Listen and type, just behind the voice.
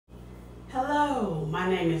Hello, my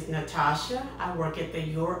name is Natasha. I work at the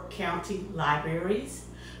York County Libraries.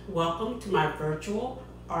 Welcome to my virtual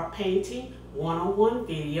art painting 101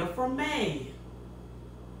 video for May.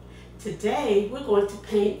 Today we're going to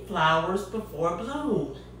paint flowers before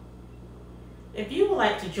bloom. If you would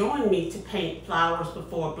like to join me to paint flowers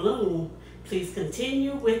before bloom, please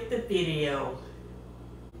continue with the video.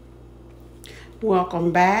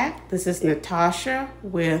 Welcome back. This is Natasha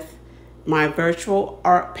with my virtual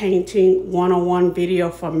art painting 101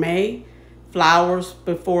 video for May, flowers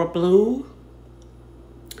before bloom.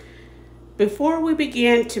 Before we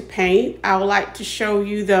begin to paint, I would like to show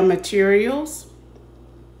you the materials.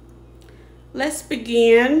 Let's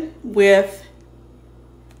begin with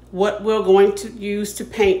what we're going to use to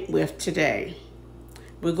paint with today.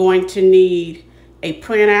 We're going to need a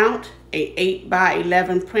printout, a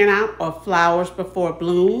 8x11 printout of flowers before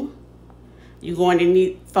bloom. You're going to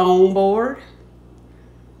need foam board.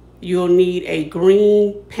 You'll need a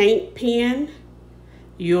green paint pen.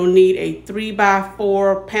 You'll need a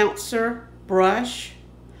 3x4 Pouncer brush,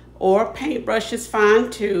 or paintbrush is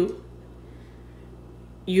fine too.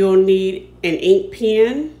 You'll need an ink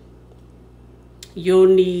pen.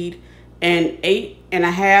 You'll need an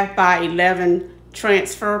 8.5x11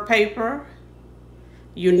 transfer paper.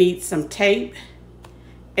 You need some tape,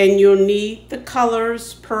 and you'll need the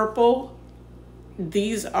colors purple.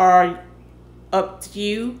 These are up to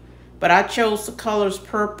you, but I chose the colors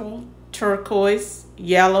purple, turquoise,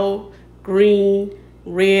 yellow, green,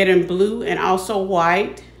 red, and blue, and also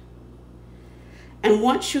white. And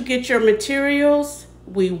once you get your materials,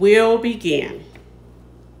 we will begin.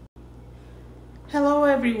 Hello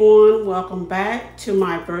everyone, welcome back to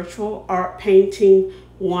my virtual art painting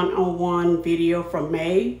 101 video for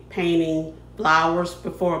May, painting flowers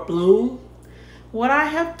before bloom. What I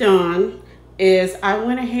have done is I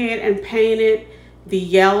went ahead and painted the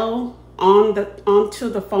yellow onto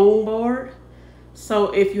the foam board.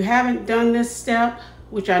 So if you haven't done this step,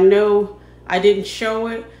 which I know I didn't show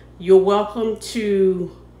it, you're welcome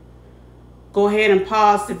to go ahead and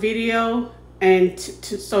pause the video and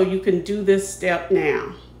so you can do this step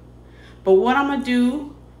now. But what I'm gonna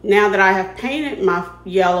do now that I have painted my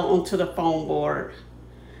yellow onto the foam board,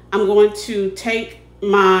 I'm going to take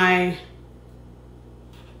my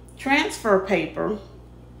transfer paper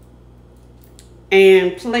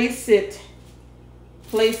and place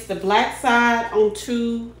the black side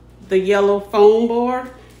onto the yellow foam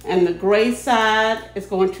board, and the gray side is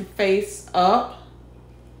going to face up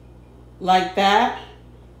like that.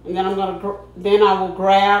 And then I will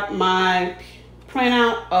grab my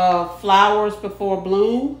printout of flowers before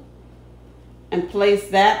bloom and place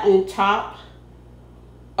that on top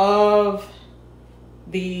of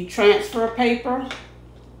the transfer paper.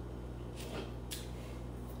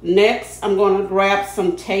 Next, I'm going to grab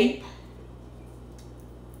some tape.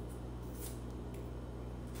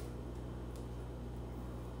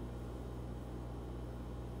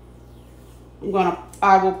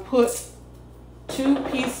 I will put 2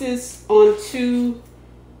 pieces onto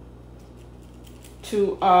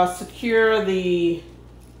to secure the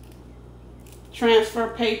transfer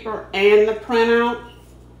paper and the printout.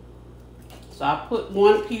 So I put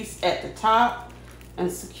 1 piece at the top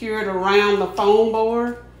and secure it around the foam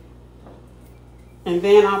board. And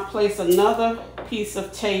then I'll place another piece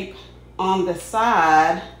of tape on the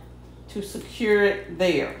side to secure it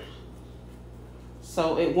there,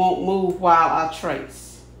 so it won't move while I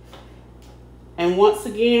trace. And once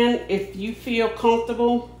again, if you feel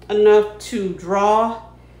comfortable enough to draw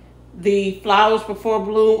the flowers before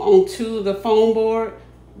bloom onto the foam board,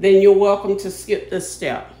 then you're welcome to skip this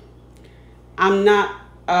step. I'm not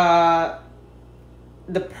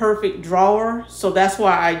the perfect drawer, so that's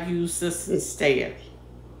why I use this instead.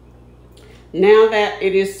 Now that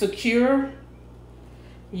it is secure,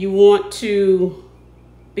 you want to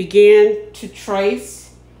begin to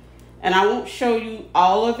trace, and I won't show you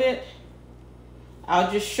all of it.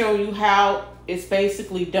 I'll just show you how it's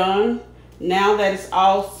basically done. Now that it's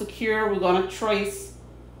all secure, we're going to trace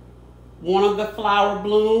one of the flower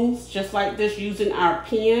blooms just like this using our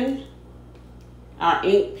pen, our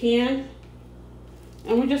ink pen.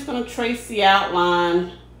 And we're just going to trace the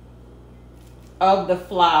outline of the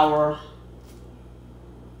flower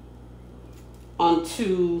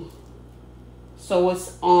so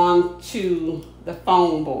it's onto the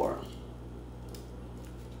foam board.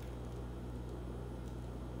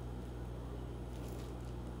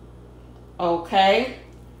 Okay,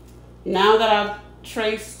 now that I've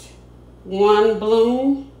traced one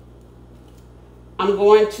bloom, I'm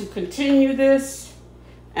going to continue this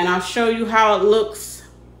and I'll show you how it looks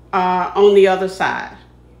on the other side.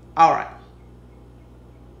 All right.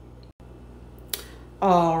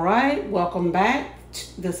 All right, welcome back.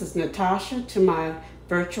 This is Natasha to my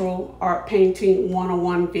virtual art painting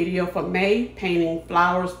 101 video for May, painting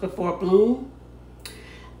flowers before bloom.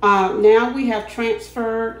 Now we have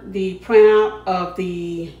transferred the printout of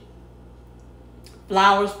the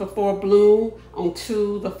flowers before bloom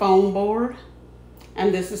onto the foam board,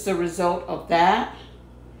 and this is the result of that.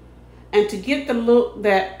 And to get the look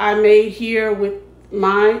that I made here with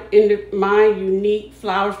my unique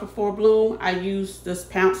flowers before bloom, I used this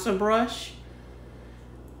Pouncer brush,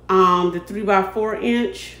 the 3x4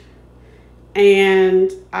 inch, and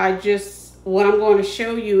what I'm going to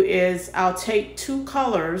show you is I'll take two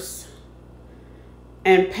colors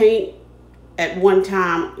and paint at one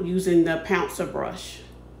time using the Pouncer brush.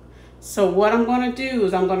 So what I'm going to do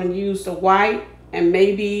is I'm going to use the white and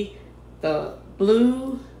maybe the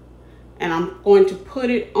blue, and I'm going to put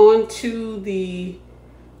it onto the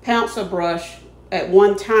Pouncer brush at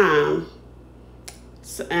one time,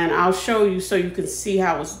 and I'll show you so you can see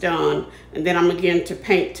how it's done, and then I'm going to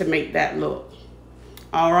paint to make that look.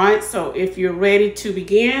 All right, so if you're ready to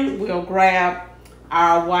begin, we'll grab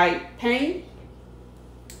our white paint.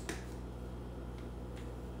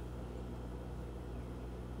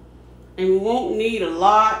 And we won't need a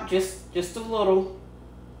lot, just a little.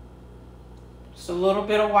 Just a little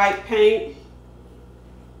bit of white paint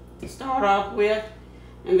to start off with.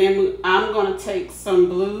 And then I'm going to take some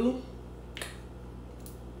blue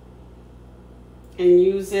and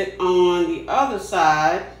use it on the other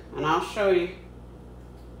side, and I'll show you.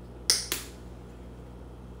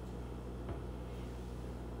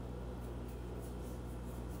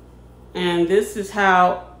 And this is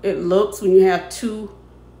how it looks when you have two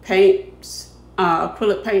paints,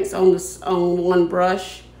 acrylic paints on one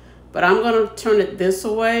brush. But I'm going to turn it this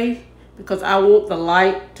way because I want the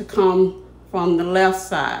light to come from the left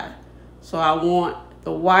side. So I want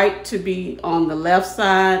the white to be on the left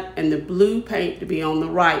side and the blue paint to be on the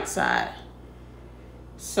right side.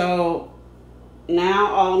 So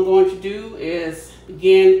now all I'm going to do is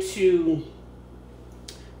begin to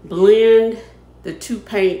blend the two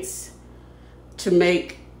paints to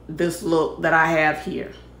make this look that I have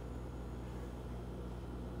here.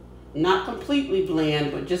 Not completely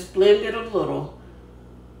blend, but just blend it a little.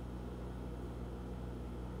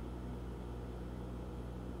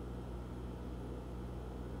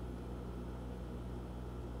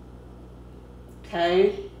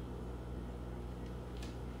 Okay.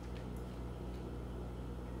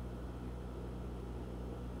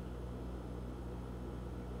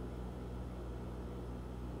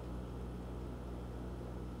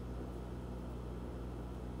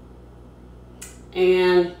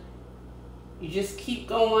 And you just keep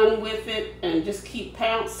going with it and just keep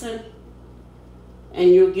pouncing,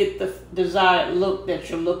 and you'll get the desired look that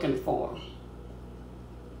you're looking for.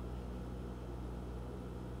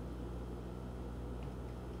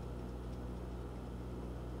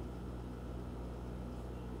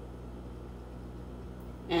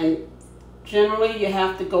 And generally you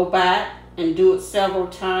have to go back and do it several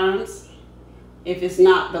times if it's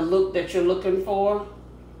not the look that you're looking for.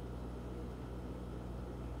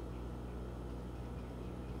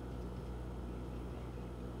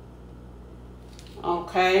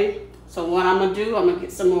 Okay, so what I'm going to do, I'm going to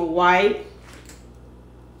get some more white.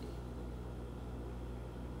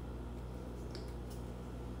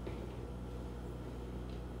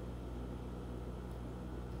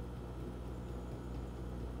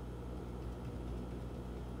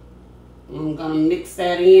 I'm going to mix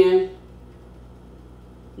that in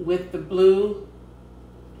with the blue.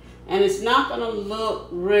 And it's not going to look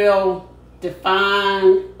real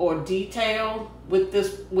defined or detailed with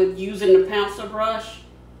using the Pouncer brush.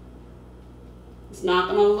 It's not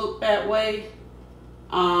going to look that way.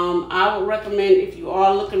 I would recommend, if you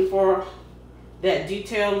are looking for that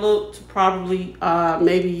detailed look, to probably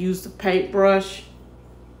maybe use the paintbrush.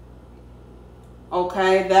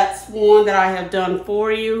 Okay, that's one that I have done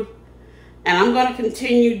for you. And I'm going to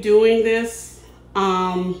continue doing this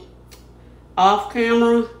off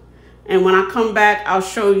camera. And when I come back, I'll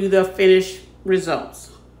show you the finished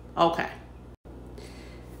results. Okay.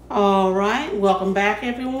 All right, welcome back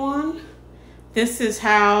everyone. This is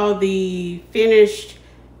how the finished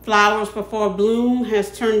flowers before bloom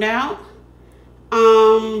has turned out.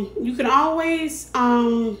 You can always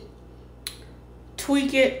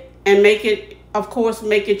tweak it and make it, of course,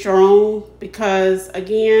 make it your own, because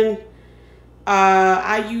again,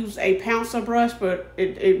 I use a Pouncer brush, but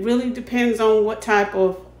it really depends on what type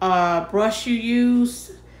of brush you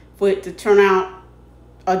use for it to turn out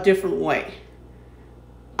a different way.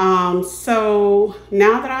 So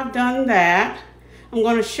now that I've done that, I'm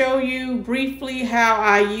going to show you briefly how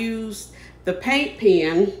I use the paint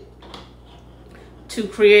pen to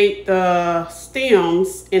create the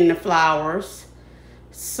stems in the flowers.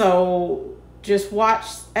 So just watch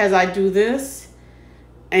as I do this,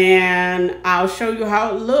 and I'll show you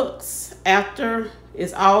how it looks after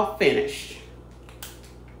it's all finished.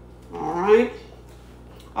 All right.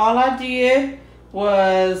 All I did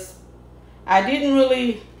was, I didn't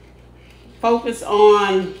really focus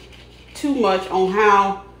on too much on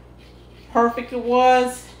how perfect it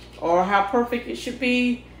was or how perfect it should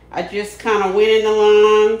be. I just kind of went in the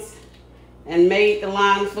lines and made the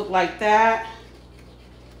lines look like that.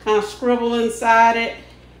 Kind of scribble inside it.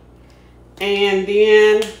 And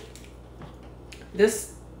then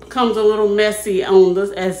this comes a little messy on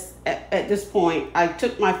this at this point. I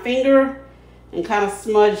took my finger and kind of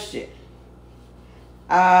smudged it.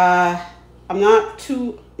 I'm not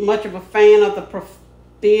too much of a fan of the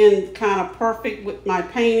being kind of perfect with my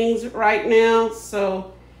paintings right now,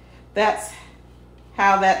 so that's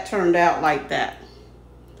how that turned out like that.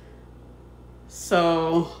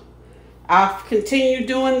 So I'll continue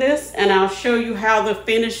doing this, and I'll show you how the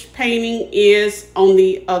finished painting is on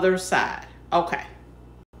the other side. Okay.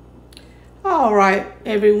 All right,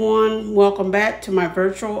 everyone, welcome back to my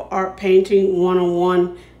virtual art painting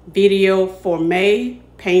 101 video for May,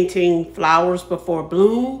 painting flowers before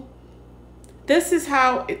bloom. This is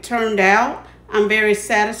how it turned out. I'm very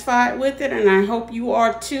satisfied with it, and I hope you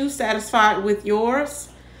are too satisfied with yours.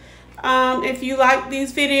 If you like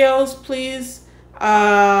these videos, please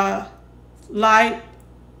like,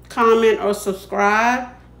 comment, or subscribe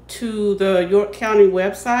to the York County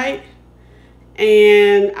website.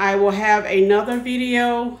 And I will have another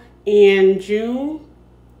video in June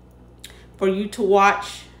for you to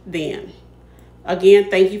watch then. Again,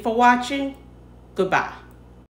 thank you for watching. Goodbye.